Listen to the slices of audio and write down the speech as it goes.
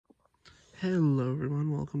Hello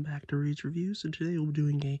everyone, welcome back to Reed's Reviews, and today we'll be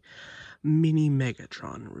doing a mini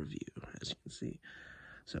Megatron review, as you can see.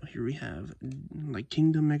 So here we have,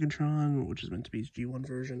 Kingdom Megatron, which is meant to be his G1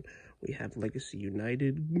 version. We have Legacy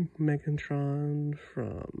United Megatron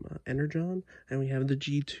from Energon, and we have the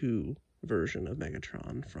G2 version of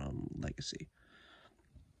Megatron from Legacy.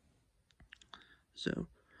 So,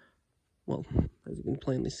 well, as you can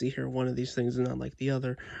plainly see here, one of these things is not like the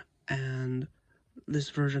other, and this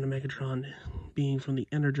version of Megatron being from the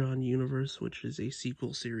Energon universe, which is a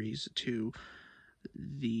sequel series to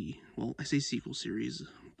the, well, I say sequel series,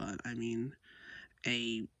 but I mean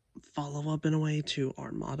a follow-up in a way to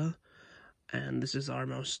Armada, and this is our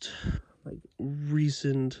most,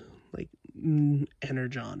 recent,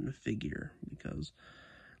 Energon figure, because,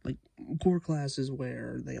 core class is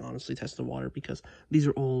where they honestly test the water, because these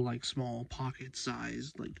are all, small,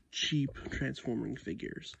 pocket-sized, cheap transforming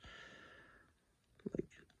figures.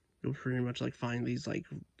 You'll pretty much find these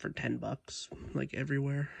for $10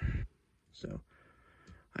 everywhere. So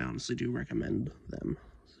I honestly do recommend them.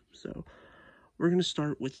 So we're gonna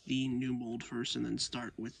start with the new mold first, and then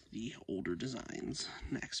start with the older designs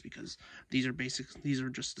next, because these are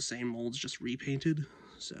just the same molds, just repainted.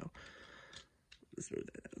 So let's move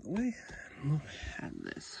that out of the way. Look at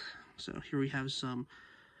this. So here we have some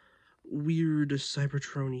weird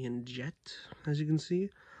Cybertronian jet, as you can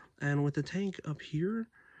see, and with the tank up here.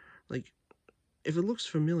 If it looks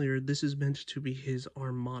familiar, this is meant to be his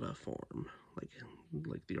Armada form,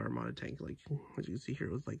 like the Armada tank, as you can see here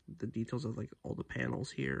with, the details of, all the panels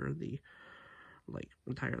here, the,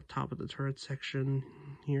 entire top of the turret section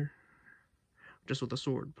here, just with a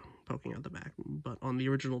sword poking out the back. But on the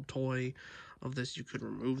original toy of this, you could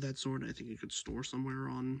remove that sword. I think it could store somewhere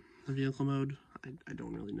on the vehicle mode. I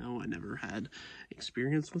don't really know. I never had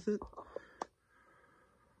experience with it.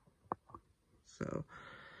 So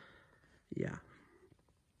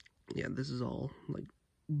yeah, this is all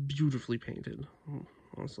beautifully painted,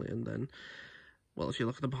 honestly. And then, well, if you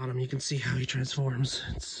look at the bottom, you can see how he transforms.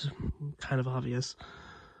 It's kind of obvious,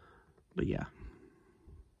 but yeah.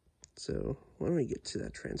 So why don't we get to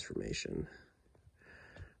that transformation?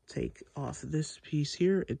 Take off this piece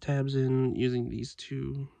here. It tabs in using these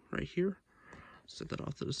two right here. Set that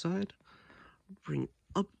off to the side. Bring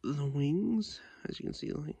up the wings, as you can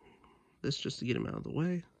see, this, just to get him out of the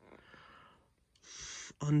way.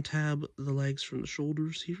 Untab the legs from the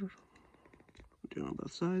shoulders here. Do it on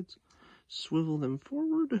both sides. Swivel them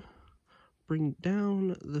forward. Bring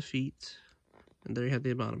down the feet. And there you have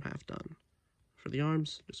the bottom half done. For the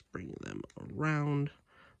arms, just bring them around.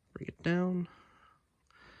 Bring it down.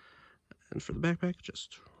 And for the backpack,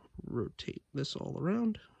 just rotate this all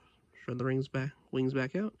around. Spread the wings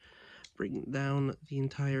back out. Bring down the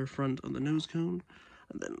entire front of the nose cone.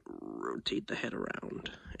 And then rotate the head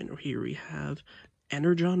around. And here we have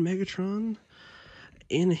Energon Megatron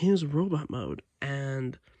in his robot mode,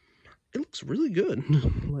 and it looks really good.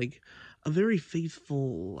 A very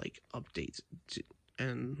faithful update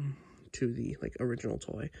to the original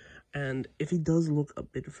toy. And if he does look a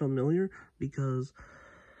bit familiar, because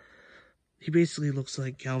he basically looks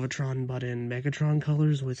like Galvatron but in Megatron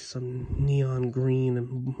colors, with some neon green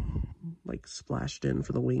and splashed in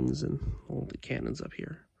for the wings and all the cannons up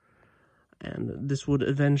here. And this would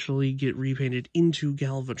eventually get repainted into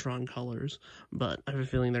Galvatron colors, but I have a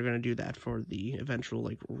feeling they're going to do that for the eventual,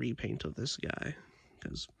 repaint of this guy,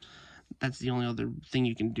 because that's the only other thing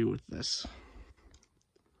you can do with this.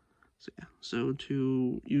 So yeah, so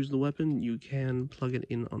to use the weapon, you can plug it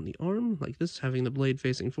in on the arm, like this, having the blade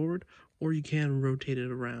facing forward, or you can rotate it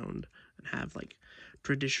around and have,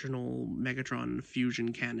 traditional Megatron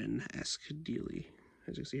fusion cannon-esque dealy.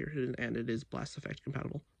 As you see here, and it is blast effect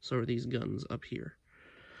compatible. So are these guns up here.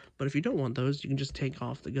 But if you don't want those, you can just take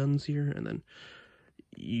off the guns here and then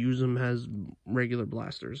use them as regular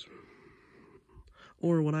blasters.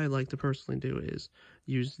 Or what I like to personally do is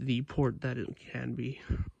use the port that it can be,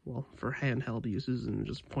 well, for handheld uses, and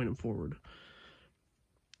just point them forward.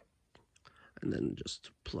 And then just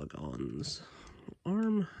plug on this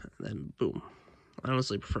arm, and then boom. I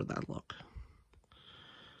honestly prefer that look.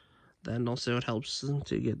 Then also it helps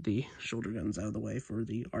to get the shoulder guns out of the way for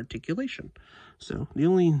the articulation. So the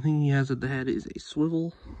only thing he has at the head is a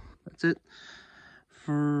swivel. That's it.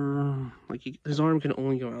 For, his arm can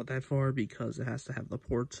only go out that far because it has to have the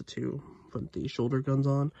ports to put the shoulder guns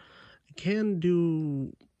on. It can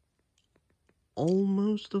do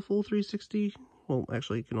almost a full 360. Well,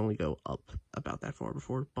 actually, it can only go up about that far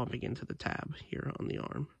before bumping into the tab here on the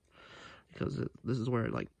arm. Because this is where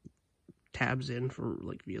it, tabs in for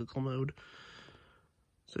vehicle mode.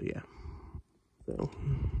 So yeah. So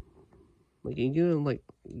Like, you get like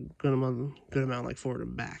good amount like forward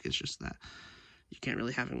and back. It's just that you can't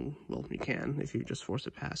really have him. Well, you can if you just force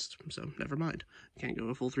it past. So never mind. You can't go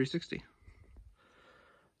a full 360.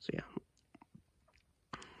 So yeah.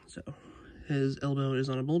 So his elbow is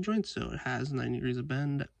on a ball joint, so it has 90 degrees of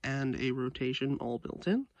bend and a rotation all built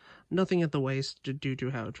in. Nothing at the waist due to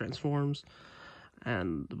how it transforms.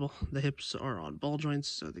 And the hips are on ball joints,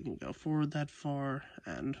 so they can go forward that far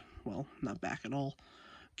and, well, not back at all.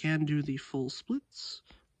 Can do the full splits,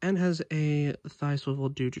 and has a thigh swivel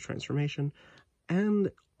due to transformation,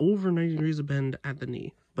 and over 90 degrees of bend at the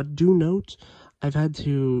knee. But do note, I've had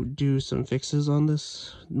to do some fixes on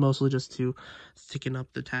this, mostly just to thicken up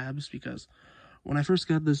the tabs, because when I first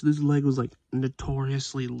got this leg was like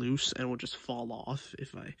notoriously loose and would just fall off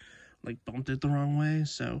if I like bumped it the wrong way.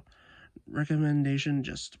 So recommendation,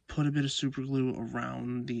 just put a bit of super glue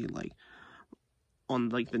around the on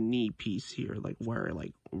like the knee piece here, like where it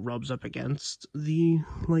like rubs up against the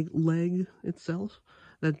like leg itself.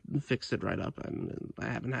 That fixed it right up, and I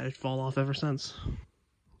haven't had it fall off ever since.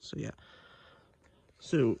 So yeah.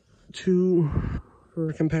 So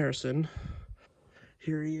for comparison,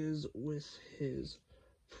 here he is with his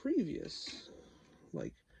previous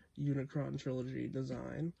like Unicron trilogy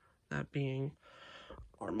design, that being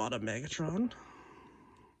Armada Megatron.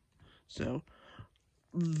 So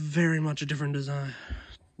very much a different design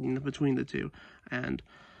between the two, and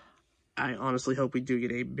I honestly hope we do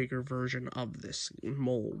get a bigger version of this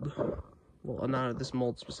mold. Well, not of this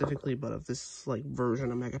mold specifically, but of this like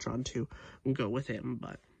version of Megatron to go with him,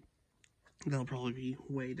 but that'll probably be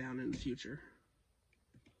way down in the future.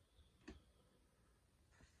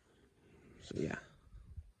 So yeah.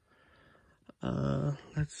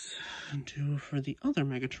 Let's do for the other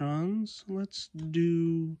Megatrons, let's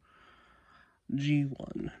do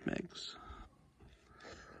G1 Megs.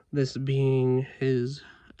 This being his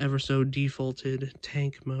ever so defaulted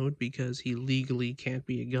tank mode, because he legally can't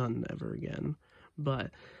be a gun ever again.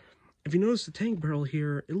 But if you notice the tank barrel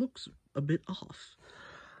here, it looks a bit off.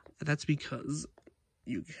 That's because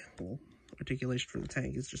articulation for the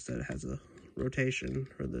tank is just that it has a rotation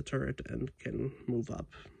for the turret and can move up.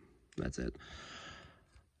 That's it.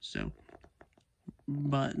 So,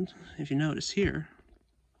 but if you notice here,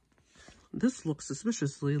 this looks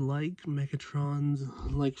suspiciously like Megatron's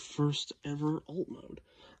like first ever alt mode.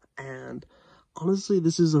 And honestly,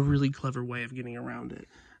 this is a really clever way of getting around it.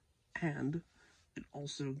 And it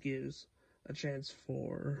also gives a chance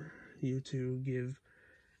for you to give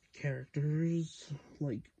characters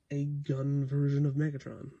like a gun version of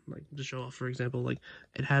Megatron. Like to show off, for example, like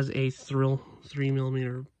it has a Thrill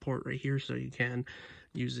 3mm port right here, so you can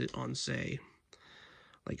use it on, say,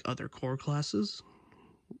 like other core classes.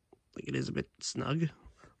 Like it is a bit snug,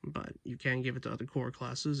 but you can give it to other core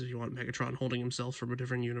classes if you want Megatron holding himself from a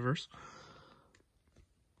different universe.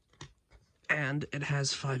 And it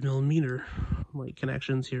has 5mm like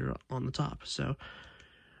connections here on the top, so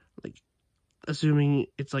like assuming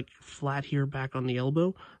it's like flat here back on the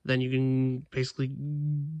elbow, then you can basically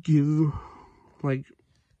give like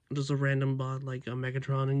just a random bot like a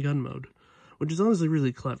Megatron in gun mode, which is honestly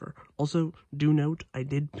really clever. Also, do note I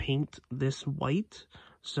did paint this white,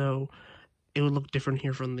 so it would look different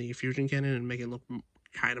here from the fusion cannon and make it look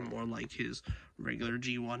kind of more like his regular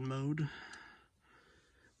G1 mode.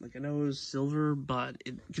 Like, I know it was silver, but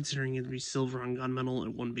considering it to be silver on gunmetal,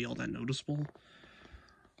 it wouldn't be all that noticeable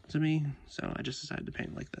to me, so I just decided to paint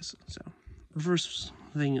it like this. So, reverse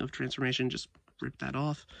thing of transformation, just rip that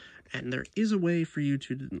off, and there is a way for you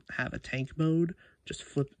to have a tank mode. Just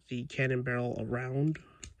flip the cannon barrel around,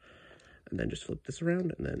 and then just flip this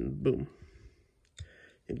around, and then boom.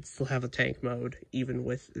 You can still have a tank mode, even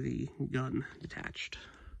with the gun detached.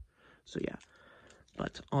 So yeah,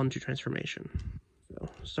 but on to transformation. So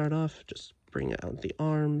start off, just bring out the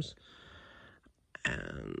arms,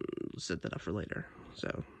 and set that up for later.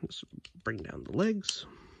 So just bring down the legs,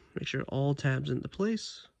 make sure all tabs into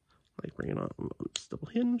place, like bring it on this double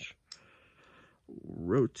hinge,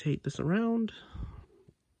 rotate this around,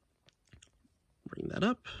 bring that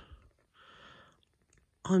up,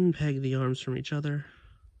 unpeg the arms from each other,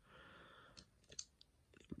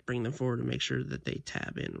 bring them forward and make sure that they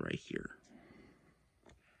tab in right here.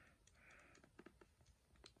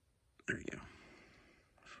 There you go.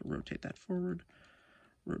 Rotate that forward,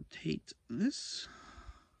 rotate this,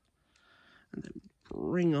 and then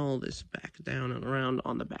bring all this back down and around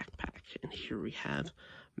on the backpack. And here we have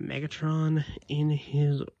Megatron in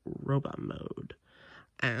his robot mode.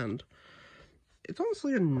 And it's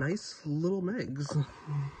honestly a nice little Megs.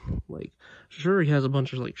 Like, sure, he has a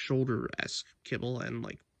bunch of, like, shoulder-esque kibble and,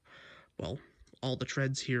 like, well, all the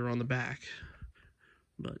treads here on the back.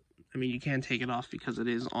 But I mean, you can take it off because it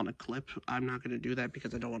is on a clip. I'm not going to do that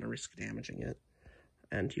because I don't want to risk damaging it.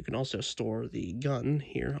 And you can also store the gun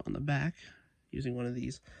here on the back using one of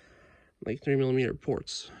these like 3mm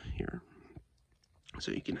ports here.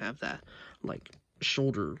 So you can have that like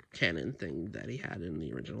shoulder cannon thing that he had in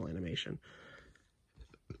the original animation.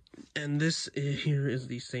 And this here is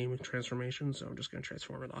the same transformation, so I'm just going to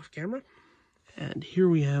transform it off camera. And here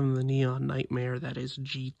we have the Neon Nightmare that is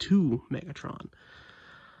G2 Megatron.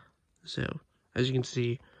 So, as you can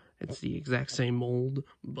see, it's the exact same mold,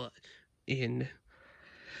 but in,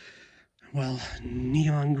 well,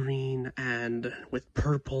 neon green and with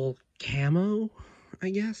purple camo, I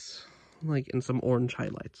guess. Like, and some orange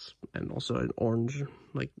highlights. And also an orange,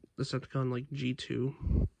 like, Decepticon, like,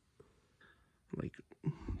 G2, like,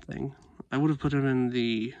 thing. I would have put it in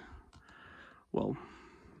the, well,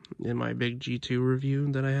 in my big G2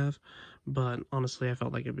 review that I have, but honestly I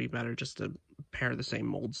felt like it'd be better just to pair the same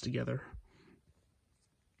molds together.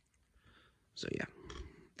 So yeah,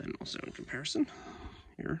 then also in comparison,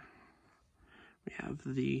 here we have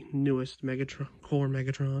the newest core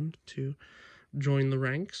Megatron to join the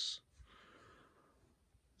ranks.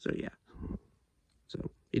 So yeah,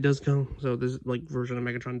 so it does come, so this like version of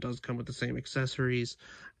Megatron does come with the same accessories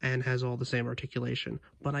and has all the same articulation,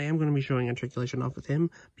 but I am going to be showing articulation off with him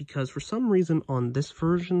because for some reason on this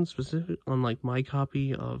version, specific on like my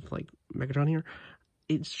copy of like Megatron here,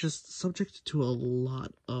 it's just subject to a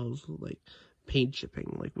lot of like paint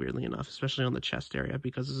chipping, like weirdly enough, especially on the chest area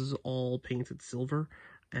because this is all painted silver,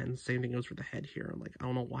 and same thing goes for the head here. I'm like, I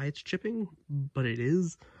don't know why it's chipping, but it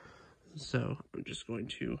is. So I'm just going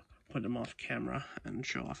to put him off camera and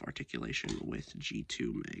show off articulation with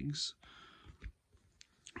G2 Megs.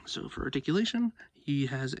 So for articulation, he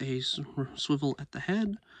has a swivel at the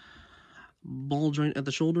head, ball joint at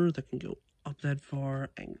the shoulder that can go up that far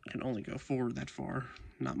and can only go forward that far,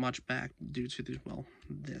 not much back due to the, well,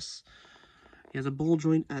 this. He has a ball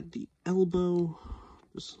joint at the elbow,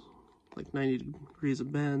 just like 90 degrees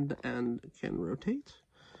of bend, and can rotate.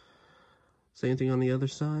 Same thing on the other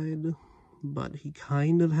side, but he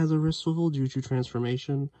kind of has a wrist swivel due to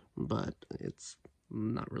transformation, but it's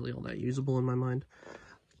not really all that usable in my mind.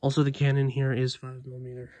 Also, the cannon here is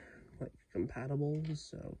 5mm like compatible,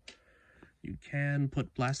 so you can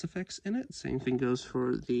put blast effects in it. Same thing goes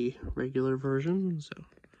for the regular version, so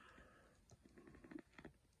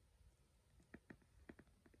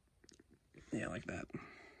yeah, like that.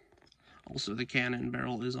 Also, the cannon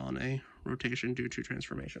barrel is on a rotation due to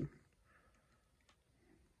transformation.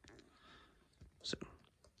 So,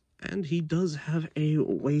 and he does have a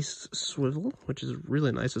waist swivel, which is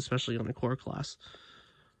really nice, especially on a core class.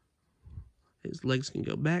 His legs can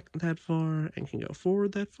go back that far and can go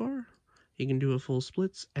forward that far. He can do a full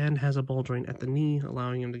splits and has a ball joint at the knee,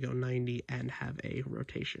 allowing him to go 90 and have a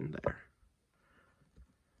rotation there.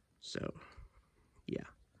 So, yeah.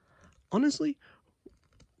 Honestly,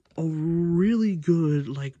 a really good,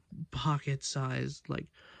 like, pocket-sized, like,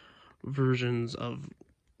 versions of,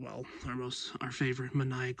 well, our favorite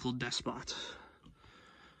maniacal despot.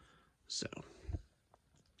 So,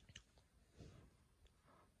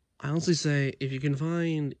 I honestly say, if you can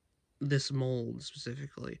find this mold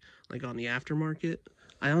specifically, like on the aftermarket,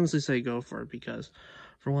 I honestly say go for it because,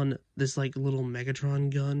 for one, this like little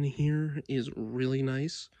Megatron gun here is really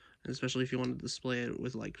nice, especially if you want to display it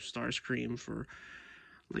with like Starscream for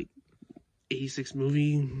like 86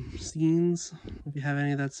 movie scenes. If you have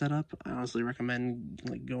any of that set up, I honestly recommend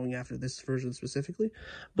like going after this version specifically.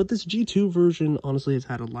 But this G2 version honestly has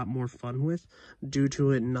had a lot more fun with, due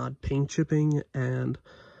to it not paint chipping and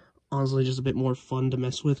honestly just a bit more fun to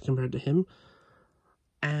mess with compared to him.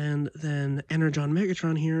 And then Energon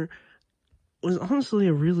Megatron here was honestly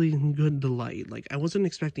a really good delight. Like, I wasn't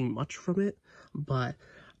expecting much from it, but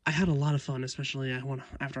I had a lot of fun, especially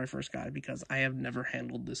after I first got it, because I have never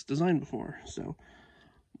handled this design before. So,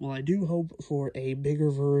 well, I do hope for a bigger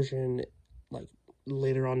version, like,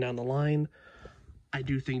 later on down the line. I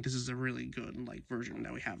do think this is a really good, like, version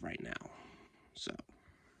that we have right now. So,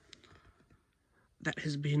 that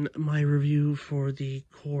has been my review for the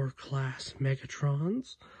core class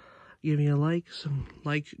Megatrons. Give me a like,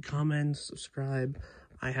 comment, subscribe.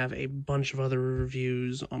 I have a bunch of other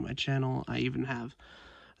reviews on my channel. I even have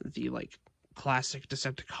the, like, classic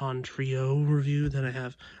Decepticon trio review that I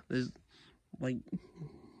have. There's, like,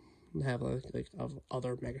 of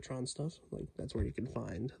other Megatron stuff. Like, that's where you can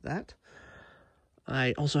find that.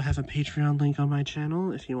 I also have a Patreon link on my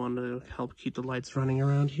channel if you want to help keep the lights running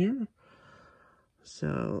around here.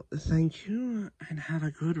 So, thank you, and have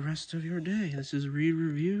a good rest of your day. This is Reed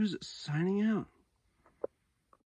Reviews, signing out.